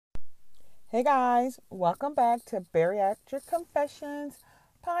Hey guys, welcome back to Bariatric Confessions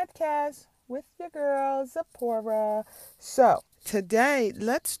podcast with your girl Zipporah. So, today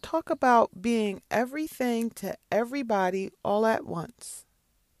let's talk about being everything to everybody all at once.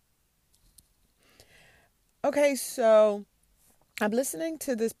 Okay, so I'm listening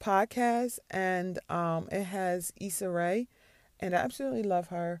to this podcast and it has Issa Rae, and I absolutely love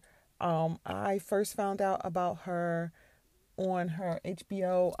her. I first found out about her on her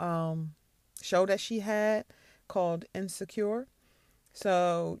HBO show that she had called Insecure.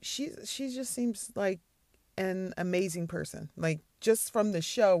 So she just seems like an amazing person. Like just from the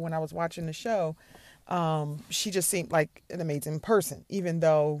show, when I was watching the show, she just seemed like an amazing person, even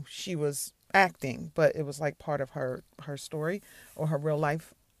though she was acting, but it was like part of her story or her real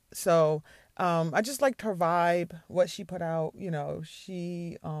life. So I just liked her vibe, what she put out.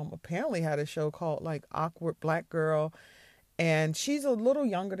 She apparently had a show called like Awkward Black Girl, and she's a little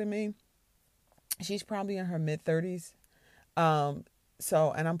younger than me. She's probably in her mid 30s. And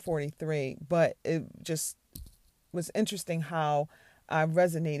I'm 43, but it just was interesting how I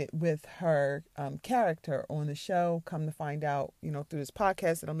resonated with her character on the show. Come to find out, through this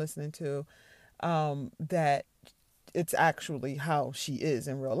podcast that I'm listening to, that it's actually how she is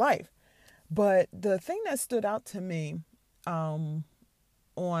in real life. But the thing that stood out to me on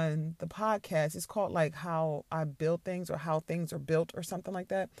the podcast is called like How I Build Things or How Things Are Built or something like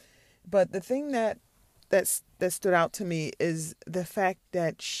that. But the thing that stood out to me is the fact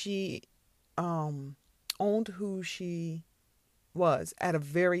that she owned who she was at a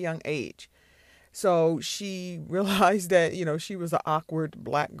very young age. So she realized that, she was an awkward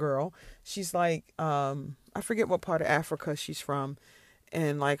black girl. She's like, I forget what part of Africa she's from.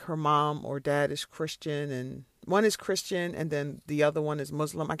 And like her mom or dad is Christian, and one is Christian and then the other one is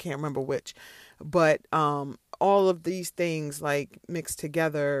Muslim. I can't remember which. But all of these things like mixed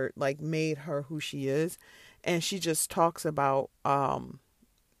together like made her who she is. And she just talks about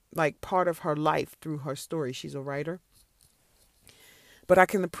like part of her life through her story. She's a writer. But I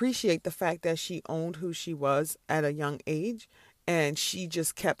can appreciate the fact that she owned who she was at a young age, and she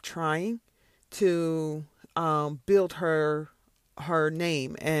just kept trying to build her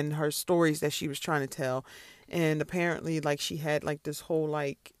name and her stories that she was trying to tell. And apparently like she had like this whole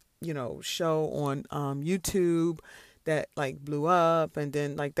like show on YouTube that like blew up, and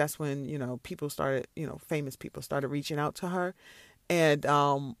then like that's when people started, famous people started reaching out to her. And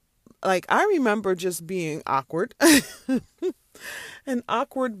like I remember just being awkward an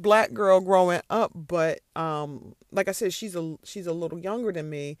awkward black girl growing up. But like I said, she's a little younger than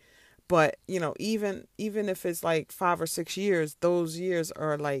me. But even if it's like 5 or 6 years, those years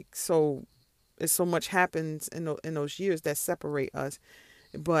are like so much happens in those years that separate us.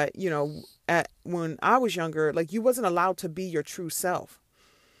 But at when I was younger, like you wasn't allowed to be your true self,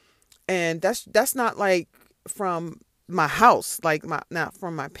 and that's not like from my house, like my not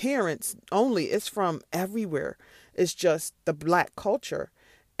from my parents only. It's from everywhere. It's just the black culture,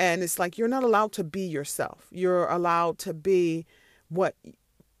 and it's like you're not allowed to be yourself. You're allowed to be what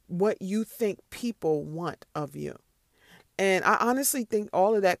what you think people want of you. And I honestly think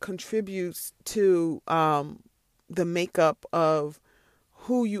all of that contributes to the makeup of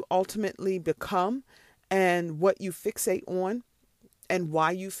who you ultimately become and what you fixate on and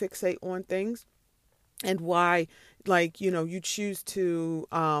why you fixate on things, and why like you choose to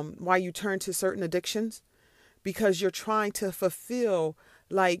why you turn to certain addictions, because you're trying to fulfill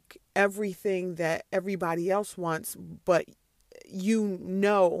like everything that everybody else wants, but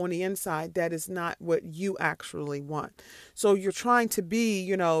on the inside that is not what you actually want. So you're trying to be,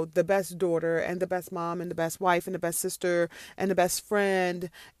 the best daughter and the best mom and the best wife and the best sister and the best friend,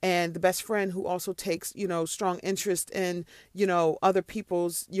 and the best friend who also takes, strong interest in, other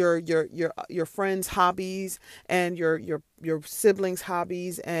people's your friends' hobbies, and your siblings'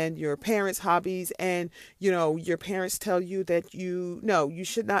 hobbies, and your parents' hobbies. And your parents tell you that you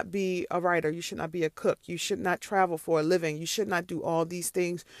should not be a writer, you should not be a cook, you should not travel for a living, you should not do all these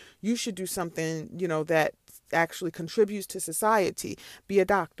things. You should do something that actually contributes to society. Be a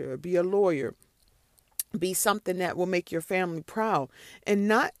doctor, be a lawyer, be something that will make your family proud. And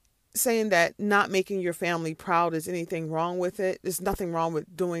not saying that not making your family proud is anything wrong with it. There's nothing wrong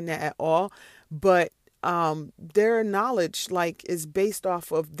with doing that at all. But their knowledge like is based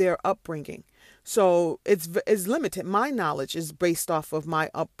off of their upbringing. So it's limited. My knowledge is based off of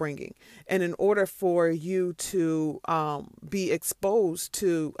my upbringing. And in order for you to be exposed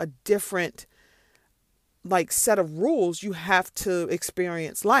to a different like set of rules, you have to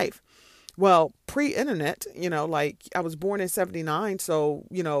experience life. Well, pre-internet, like I was born in 79. So,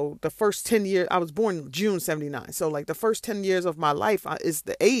 the first 10 years, I was born June 79. So like the first 10 years of my life is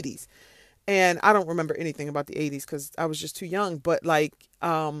the 80s. And I don't remember anything about the 80s because I was just too young. But like,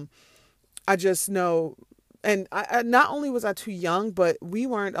 I just know, and I not only was I too young, but we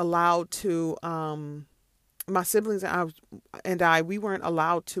weren't allowed to. My siblings and I, we weren't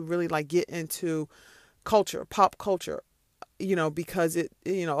allowed to really like get into culture, pop culture, because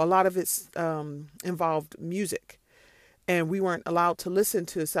a lot of it's involved music, and we weren't allowed to listen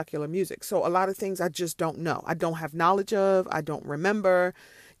to secular music. So a lot of things I just don't know. I don't have knowledge of. I don't remember.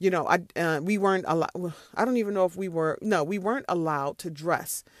 We weren't allowed. I don't even know if we were. No, we weren't allowed to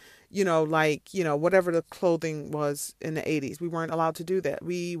dress. Whatever the clothing was in the 80s, we weren't allowed to do that.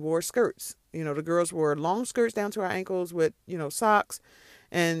 We wore skirts. The girls wore long skirts down to our ankles with, socks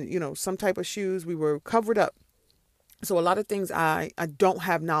and, some type of shoes. We were covered up. So a lot of things I don't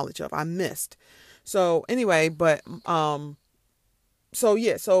have knowledge of. I missed. So anyway,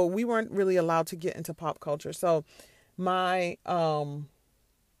 so we weren't really allowed to get into pop culture. So my,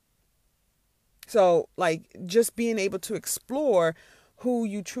 just being able to explore who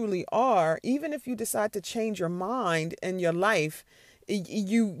you truly are, even if you decide to change your mind in your life,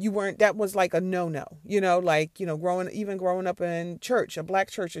 you weren't, that was like a no, growing up in church, a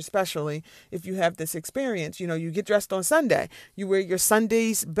black church, especially if you have this experience, you get dressed on Sunday, you wear your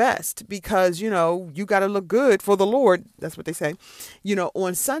Sunday's best because, you got to look good for the Lord. That's what they say,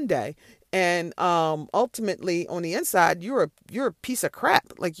 on Sunday. And ultimately on the inside, you're a piece of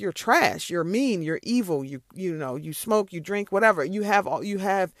crap. Like, you're trash, you're mean, you're evil, you smoke, you drink, whatever. You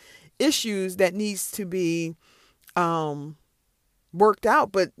have issues that needs to be worked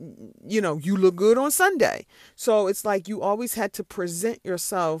out, but you look good on Sunday. So it's like you always had to present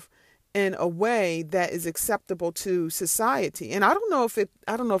yourself in a way that is acceptable to society. And I don't know if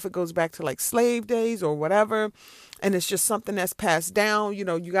it goes back to like slave days or whatever, and it's just something that's passed down. You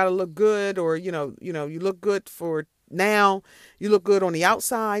got to look good, or you look good for now. You look good on the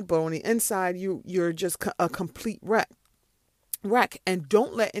outside, but on the inside you're just a complete wreck, and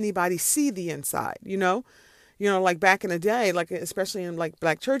don't let anybody see the inside. Like back in the day, like especially in like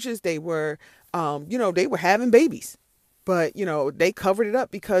black churches, they were they were having babies. But, they covered it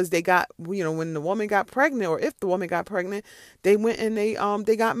up because they got, when the woman got pregnant, or if the woman got pregnant, they went and they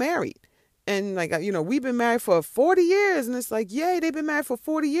got married. And like, we've been married for 40 years. And it's like, yay, they've been married for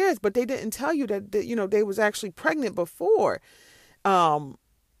 40 years. But they didn't tell you that they was actually pregnant before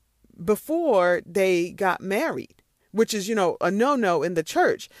they got married, which is, a no-no in the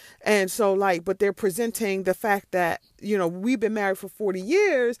church. And so but they're presenting the fact that, we've been married for 40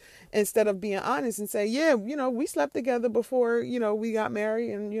 years instead of being honest and say, yeah, we slept together before, we got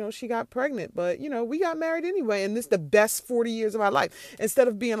married, and, she got pregnant, but, we got married anyway. And this is the best 40 years of our life. Instead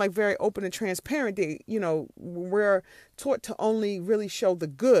of being like very open and transparent, we're taught to only really show the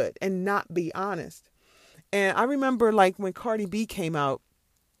good and not be honest. And I remember like when Cardi B came out,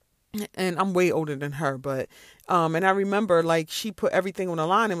 and I'm way older than her, but, and I remember like she put everything on the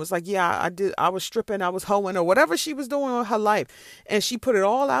line and was like, yeah, I was stripping, I was hoeing, or whatever she was doing in her life. And she put it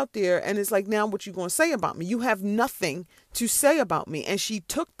all out there. And it's like, now what you going to say about me? You have nothing to say about me. And she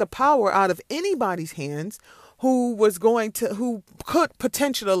took the power out of anybody's hands who could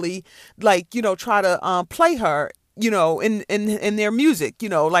potentially try to, play her, in their music,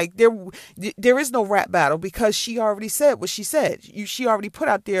 like there is no rap battle because she already said what she said. She already put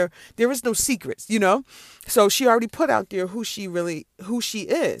out there is no secrets, so she already put out there who she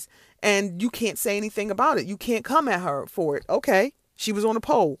is, and you can't say anything about it. You can't come at her for it. Okay, she was on a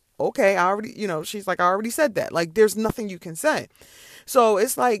poll. Okay, I already, she's like, I already said that. Like, there's nothing you can say. So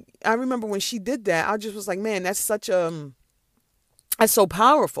it's like, I remember when she did that, I just was like, man, that's so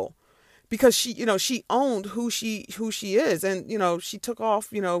powerful. Because she owned who she is, and she took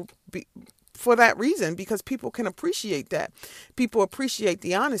off for that reason, because people can appreciate that. People appreciate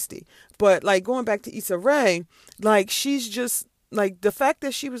the honesty. But like going back to Issa Rae, like she's just like the fact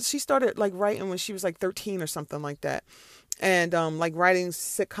that she started like writing when she was like 13 or something like that, and like writing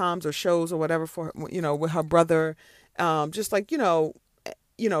sitcoms or shows or whatever for with her brother, just like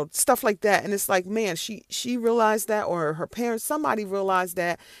stuff like that. And it's like, man, she realized that, or her parents, somebody realized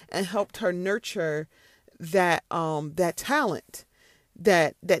that and helped her nurture that talent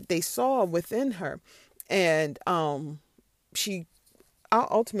that they saw within her. And she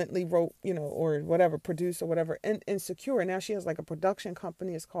ultimately wrote, or whatever, produced or whatever, Insecure. And now she has like a production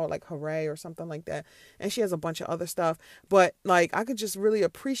company. It's called like Hooray or something like that. And she has a bunch of other stuff. But like, I could just really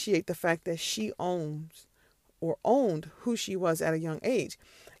appreciate the fact that she owned who she was at a young age.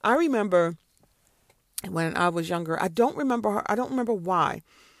 I remember when I was younger, I don't remember why.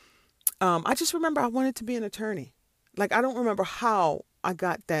 I just remember I wanted to be an attorney. Like, I don't remember how I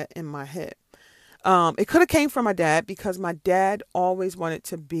got that in my head. It could have came from my dad because my dad always wanted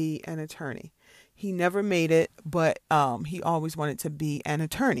to be an attorney. He never made it, but he always wanted to be an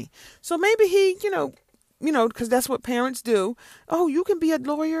attorney. So maybe he, because that's what parents do. Oh, you can be a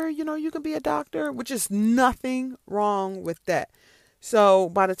lawyer, you can be a doctor, which is nothing wrong with that. So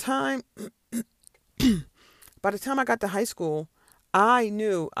by the time I got to high school, I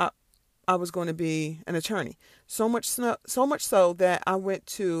knew I was going to be an attorney. So much so that I went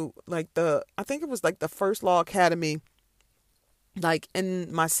to I think it was like the first law academy, like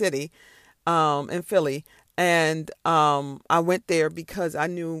in my city, in Philly. And I went there because I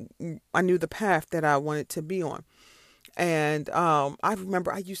knew the path that I wanted to be on. And I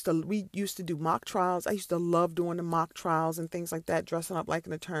remember we used to do mock trials. I used to love doing the mock trials and things like that, dressing up like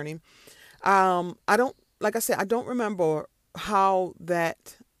an attorney. I don't, like I said, I don't remember how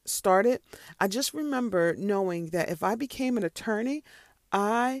that started. I just remember knowing that if I became an attorney,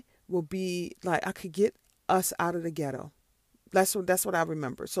 I will be like, I could get us out of the ghetto. That's what I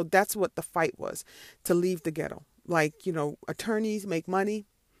remember. So that's what the fight was, to leave the ghetto. Like, attorneys make money,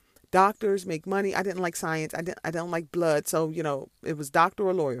 doctors make money. I didn't like science. I don't like blood. So, it was doctor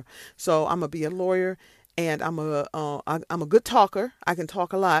or lawyer. So I'm gonna be a lawyer, and I'm a good talker. I can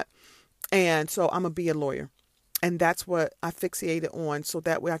talk a lot. And so I'm gonna be a lawyer. And that's what I fixated on, so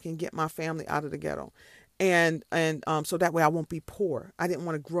that way I can get my family out of the ghetto. And so that way I won't be poor. I didn't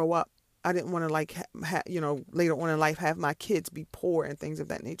want to grow up. I didn't want to later on in life have my kids be poor and things of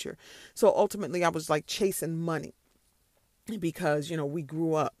that nature. So ultimately I was like chasing money because, we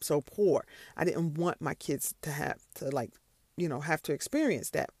grew up so poor. I didn't want my kids to have to experience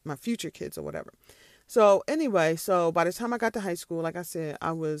that, my future kids or whatever. So anyway, so by the time I got to high school, like I said,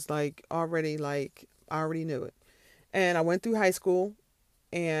 I was I already knew it. And I went through high school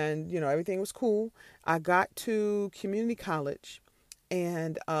and, everything was cool. I got to community college,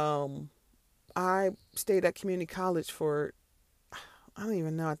 and I stayed at community college for, I don't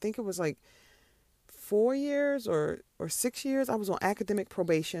even know, I think it was like 4 years or 6 years. I was on academic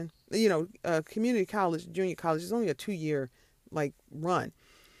probation. Community college, junior college is only a 2-year run.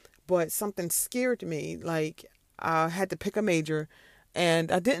 But something scared me. Like, I had to pick a major,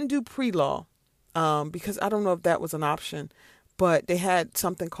 and I didn't do pre-law because I don't know if that was an option, but they had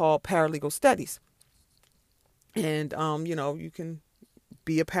something called paralegal studies. And, you can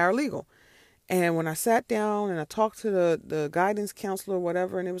be a paralegal. And when I sat down and I talked to the guidance counselor or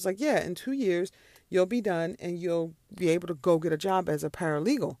whatever, and it was like, yeah, in 2 years, you'll be done and you'll be able to go get a job as a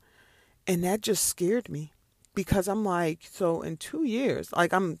paralegal. And that just scared me. Because I'm like, so in 2 years,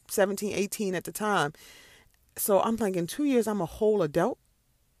 like I'm 17, 18 at the time. So I'm like, in 2 years, I'm a whole adult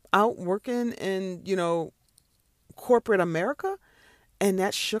out working in, corporate America. And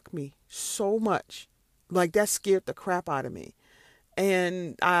that shook me so much. Like, that scared the crap out of me.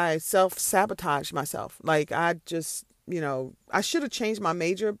 And I self-sabotaged myself. Like, I just, I should have changed my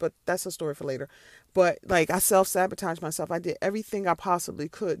major, but that's a story for later. But I self-sabotaged myself. I did everything I possibly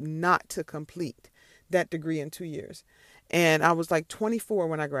could not to complete that degree in 2 years. And I was 24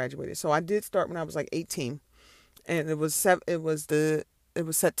 when I graduated. So I did start when I was 18. And it was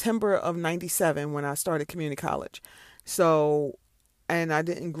September of 97 when I started community college. So, and I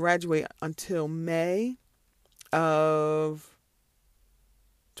didn't graduate until May of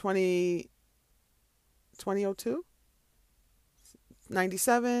 2002,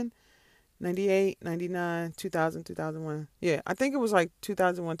 97, 98, 99, 2000, 2001. Yeah, I think it was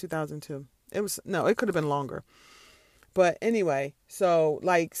 2001, 2002. It could have been longer. But anyway, so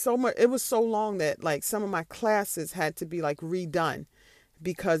so much, it was so long that some of my classes had to be redone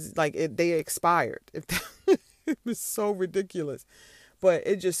because they expired. It was so ridiculous, but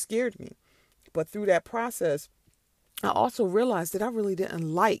it just scared me. But through that process, I also realized that I really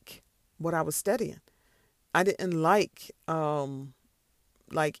didn't like what I was studying. I didn't like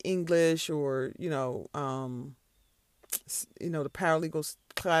English or the paralegal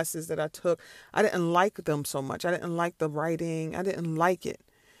classes that I took. I didn't like them so much. I didn't like the writing. I didn't like it.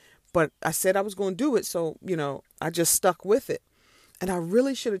 But I said I was going to do it, so, I just stuck with it. And I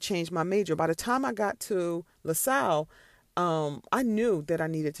really should have changed my major. By the time I got to LaSalle, I knew that I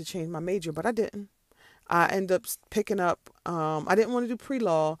needed to change my major, but I didn't. I ended up picking up, I didn't want to do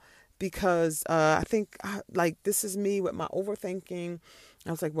pre-law because I think this is me with my overthinking.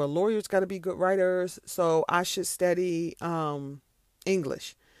 I was like, well, lawyers got to be good writers, so I should study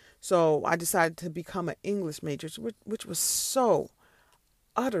English. So I decided to become an English major, which was so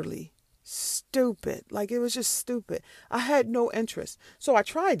utterly stupid. It was just stupid. I had no interest. So I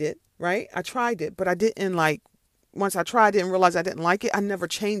tried it, right? I tried it, but I didn't once I tried it and realized I didn't like it, I never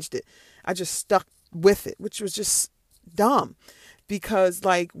changed it. I just stuck with it, which was just dumb. because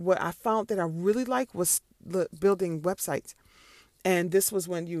like what I found that I really liked was building websites. And this was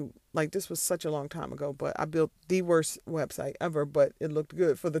when this was such a long time ago, but I built the worst website ever, but it looked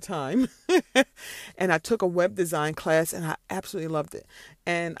good for the time. And I took a web design class and I absolutely loved it.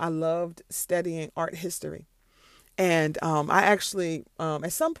 And I loved studying art history. And I actually,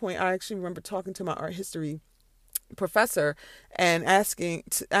 at some point, I actually remember talking to my art history professor and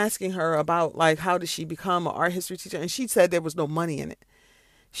asking her about like how did she become an art history teacher, and she said there was no money in it.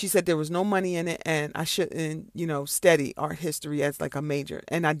 She said there was no money in it and I shouldn't, study art history as like a major.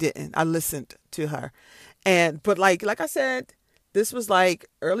 And I didn't. I listened to her. But like I said, this was like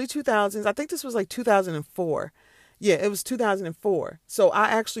early 2000s. I think this was like 2004. Yeah, it was 2004. So I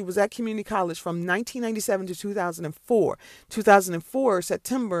actually was at community college from 1997 to 2004. 2004,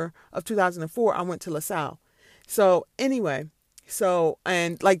 September of 2004, I went to LaSalle. So anyway,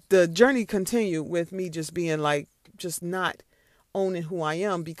 and like the journey continued with me just being like, just not owning who I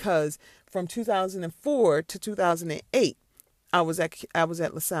am, because from 2004 to 2008 I was at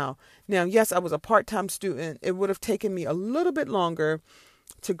LaSalle. Now, yes, I was a part-time student. It would have taken me a little bit longer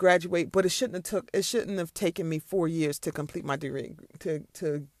to graduate, but it shouldn't have taken me 4 years to complete my degree.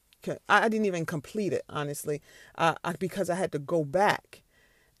 I didn't even complete it, honestly, because I had to go back,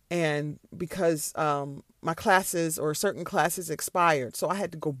 and because my classes or certain classes expired, so I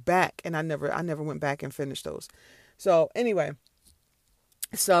had to go back, and I never went back and finished those. So anyway.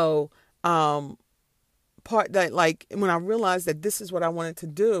 So, part that, like, when I realized that this is what I wanted to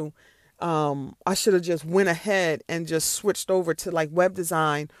do, I should have just went ahead and just switched over to like web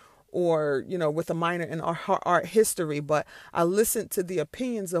design or, with a minor in art history. But I listened to the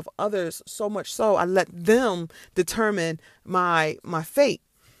opinions of others so much so I let them determine my fate.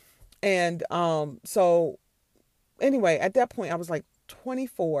 And, so anyway, at that point I was like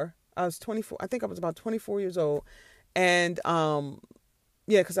 24. I was 24. I think I was about 24 years old. And,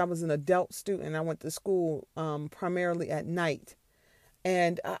 yeah, because I was an adult student. I went to school primarily at night.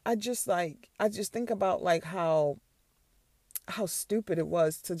 And I just think about like how stupid it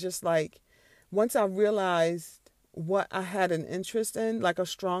was to just like, once I realized what I had an interest in, like a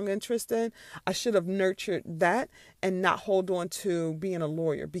strong interest in, I should have nurtured that and not hold on to being a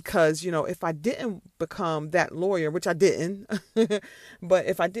lawyer. Because, if I didn't become that lawyer, which I didn't, but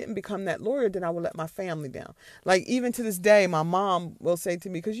if I didn't become that lawyer, then I would let my family down. Like, even to this day, my mom will say to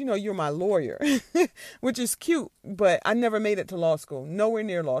me, because, you're my lawyer, which is cute, but I never made it to law school, nowhere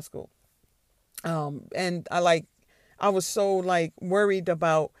near law school. And I was so like worried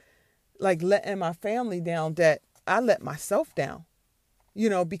about like letting my family down that I let myself down,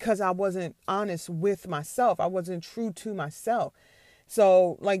 because I wasn't honest with myself. I wasn't true to myself.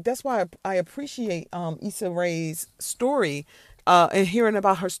 So like, that's why I appreciate Issa Rae's story, and hearing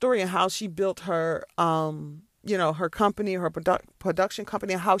about her story and how she built her, her company, her production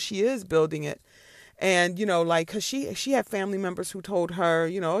company, and how she is building it. And, like, because she had family members who told her,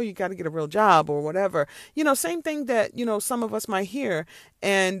 oh, you got to get a real job or whatever. Same thing that, some of us might hear.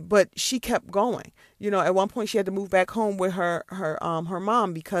 But she kept going. At one point she had to move back home with her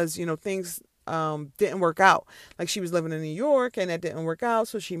mom because, things didn't work out. Like, she was living in New York and that didn't work out.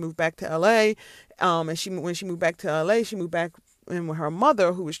 So she moved back to LA. And when she moved back to LA, she moved back in with her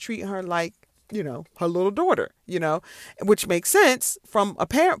mother, who was treating her like, her little daughter, which makes sense from a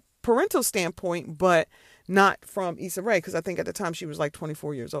parental standpoint, but not from Issa Rae, because I think at the time she was like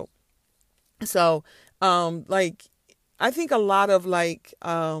 24 years old. So, like, I think a lot of like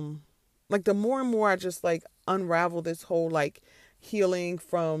the more and more I just like unravel this whole like healing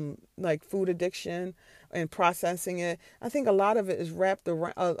from like food addiction and processing it, I think a lot of it is wrapped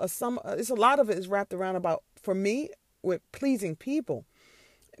around a lot of it is wrapped around about, for me, with pleasing people,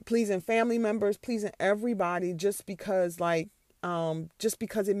 pleasing family members, pleasing everybody, just because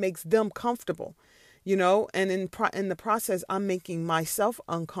it makes them comfortable, and in the process, I'm making myself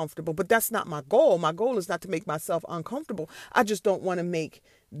uncomfortable. But that's not my goal. My goal is not to make myself uncomfortable. I just don't want to make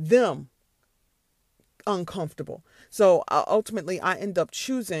them uncomfortable. So ultimately, I end up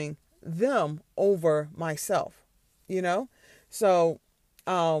choosing them over myself, So,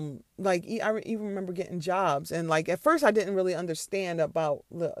 like, I even remember getting jobs, and like at first I didn't really understand about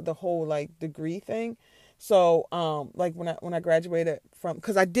the whole like degree thing. So, like when I graduated from,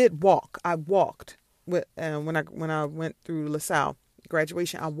 because I walked with, when I went through LaSalle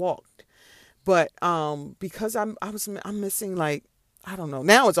graduation, I walked, but because I'm missing, like, I don't know,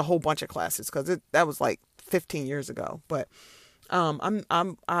 now it's a whole bunch of classes because that was like 15 years ago, but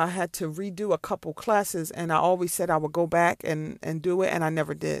I had to redo a couple classes, and I always said I would go back and do it, and I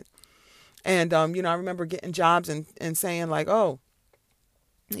never did. And I remember getting jobs and saying like, oh,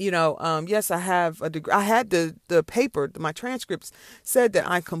 Yes, I have a degree. I had the paper, my transcripts said that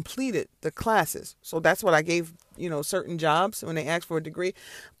I completed the classes. So that's what I gave, certain jobs when they asked for a degree.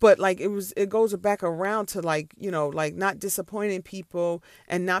 But like it goes back around to like, like not disappointing people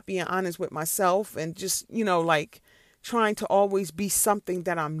and not being honest with myself and just, like trying to always be something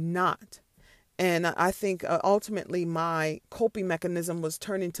that I'm not. And I think ultimately my coping mechanism was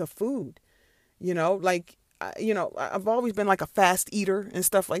turning to food. Like I've always been like a fast eater and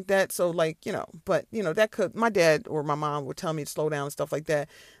stuff like that. So like, but that could, my dad or my mom would tell me to slow down and stuff like that.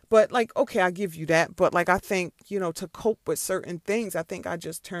 But like, okay, I give you that. But like, I think, to cope with certain things, I think I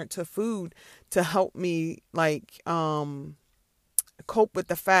just turned to food to help me like, cope with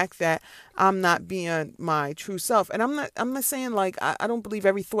the fact that I'm not being my true self. And I'm not saying like I don't believe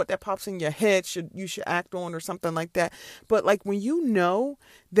every thought that pops in your head you should act on or something like that. But like when you know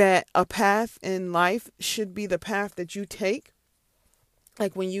that a path in life should be the path that you take,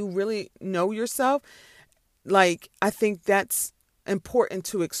 like when you really know yourself, like I think that's important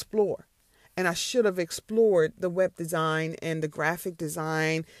to explore. And I should have explored the web design and the graphic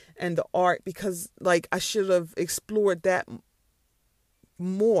design and the art because like I should have explored that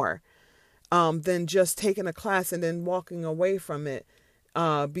more than just taking a class and then walking away from it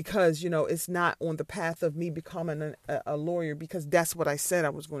because it's not on the path of me becoming a lawyer because that's what I said I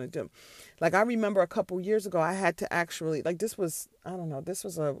was going to do. Like I remember a couple years ago I had to actually, like, this was, I don't know, this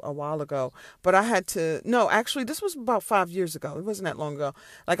was a while ago, but I had to, no, actually this was about 5 years ago. It wasn't that long ago.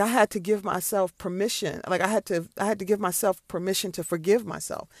 Like I had to give myself permission. Like I had to give myself permission to forgive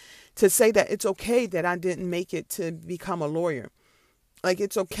myself, to say that it's okay that I didn't make it to become a lawyer. Like,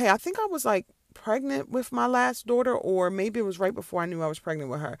 it's okay. I think I was like pregnant with my last daughter, or maybe it was right before I knew I was pregnant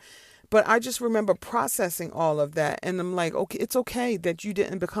with her. But I just remember processing all of that. And I'm like, okay, it's okay that you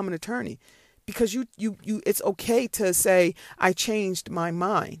didn't become an attorney because it's okay to say I changed my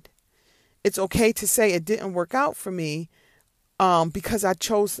mind. It's okay to say it didn't work out for me because I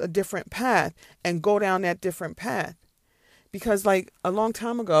chose a different path and go down that different path. Because like a long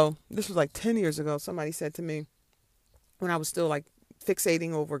time ago, this was like 10 years ago, somebody said to me when I was still like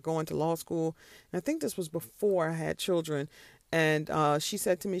fixating over going to law school. And I think this was before I had children. And she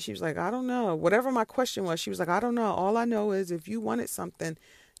said to me, she was like, I don't know. Whatever my question was, she was like, I don't know. All I know is if you wanted something,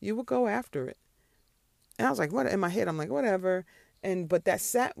 you would go after it. And I was like, what? In my head, I'm like, whatever. But that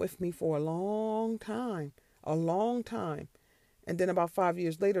sat with me for a long time. And then about 5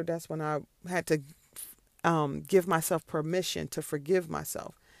 years later, that's when I had to give myself permission to forgive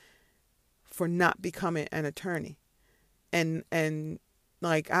myself for not becoming an attorney. And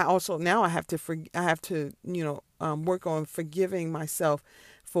like I also now I have to work on forgiving myself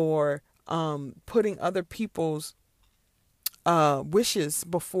for putting other people's wishes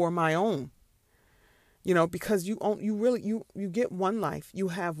before my own. Because you get one life. You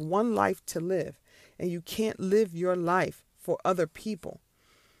have one life to live, and you can't live your life for other people.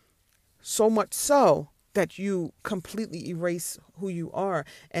 So much so that you completely erase who you are,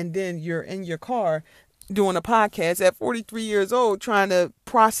 and then you're in your car doing a podcast at 43 years old, trying to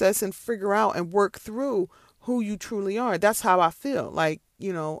process and figure out and work through who you truly are. That's how I feel. Like,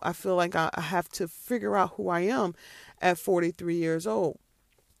 I feel like I have to figure out who I am at 43 years old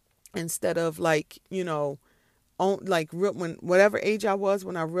instead of like, when whatever age I was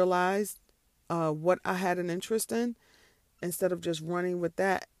when I realized what I had an interest in, instead of just running with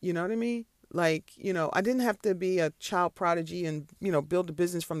that. You know what I mean? Like, I didn't have to be a child prodigy and, build a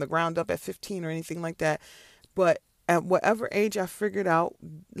business from the ground up at 15 or anything like that. But at whatever age I figured out,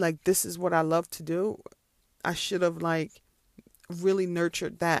 like, this is what I love to do, I should have, like, really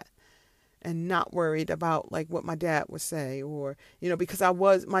nurtured that and not worried about, like, what my dad would say or, because I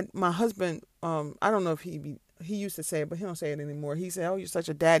was, my husband, I don't know if he used to say it, but he don't say it anymore. He said, "Oh, you're such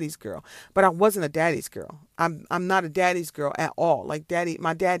a daddy's girl." But I wasn't a daddy's girl. I'm not a daddy's girl at all. Like,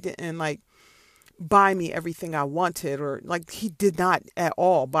 my dad didn't, like, buy me everything I wanted, or like he did not at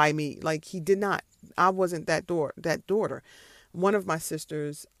all buy me. Like, he did not. I wasn't that daughter. One of my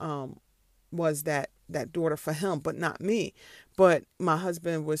sisters was that daughter for him, but not me. But my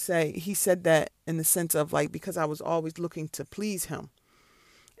husband would say, he said that in the sense of like, because I was always looking to please him.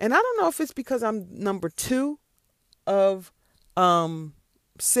 And I don't know if it's because I'm number 2 of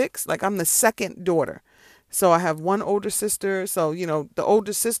 6. Like, I'm the second daughter. So I have one older sister. So, the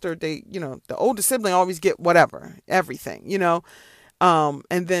older sister, the older sibling always get whatever, everything,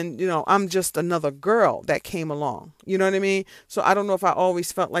 and then, I'm just another girl that came along. You know what I mean? So I don't know if I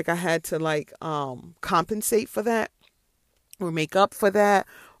always felt like I had to like compensate for that or make up for that,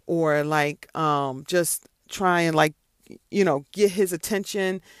 or like just try and like, get his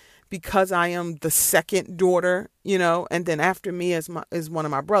attention because I am the second daughter, and then after me is one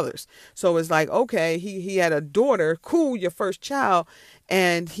of my brothers. So it's like, okay, he had a daughter, cool, your first child,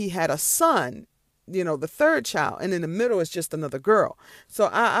 and he had a son, the third child, and in the middle is just another girl. So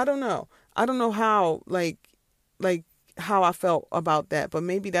I don't know. I don't know how like how I felt about that, but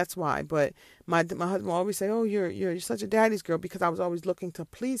maybe that's why. But my husband will always say, "Oh, you're such a daddy's girl," because I was always looking to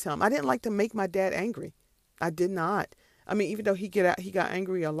please him. I didn't like to make my dad angry. I did not. I mean, even though he got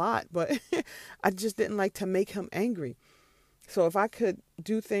angry a lot, but I just didn't like to make him angry. So if I could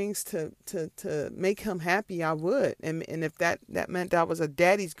do things to make him happy, I would. And if that meant that I was a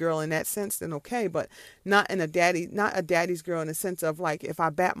daddy's girl in that sense, then okay. But not a daddy's girl in the sense of like, if I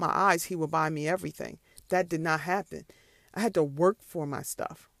bat my eyes, he would buy me everything. That did not happen. I had to work for my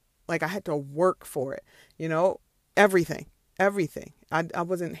stuff. Like I had to work for it, everything. I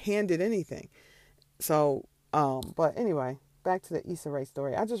wasn't handed anything. So, but anyway, back to the Issa Rae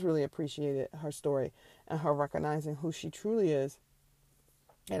story. I just really appreciated her story and her recognizing who she truly is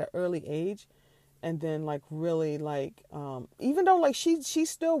at an early age. And then like really like, even though like she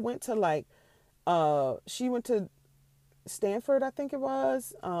still went to like, she went to Stanford, I think it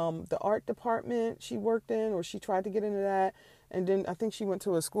was, the art department she worked in, or she tried to get into that. And then I think she went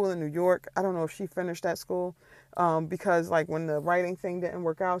to a school in New York. I don't know if she finished that school, because like when the writing thing didn't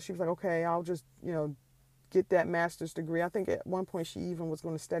work out, she was like, okay, I'll just, get that master's degree. I think at one point she even was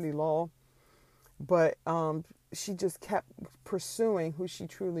going to study law, but she just kept pursuing who she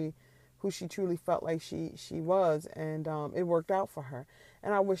truly felt like she was, and it worked out for her.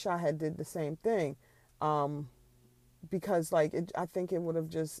 And I wish I had did the same thing. Because like I think it would have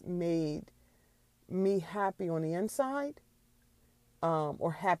just made me happy on the inside,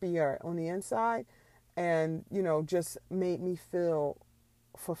 or happier on the inside, and just made me feel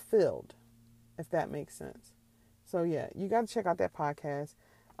fulfilled, if that makes sense. So yeah, you got to check out that podcast.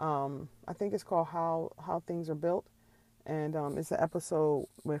 I think it's called How Things Are Built, and it's an episode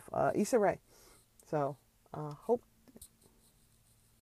with Issa Rae. So hope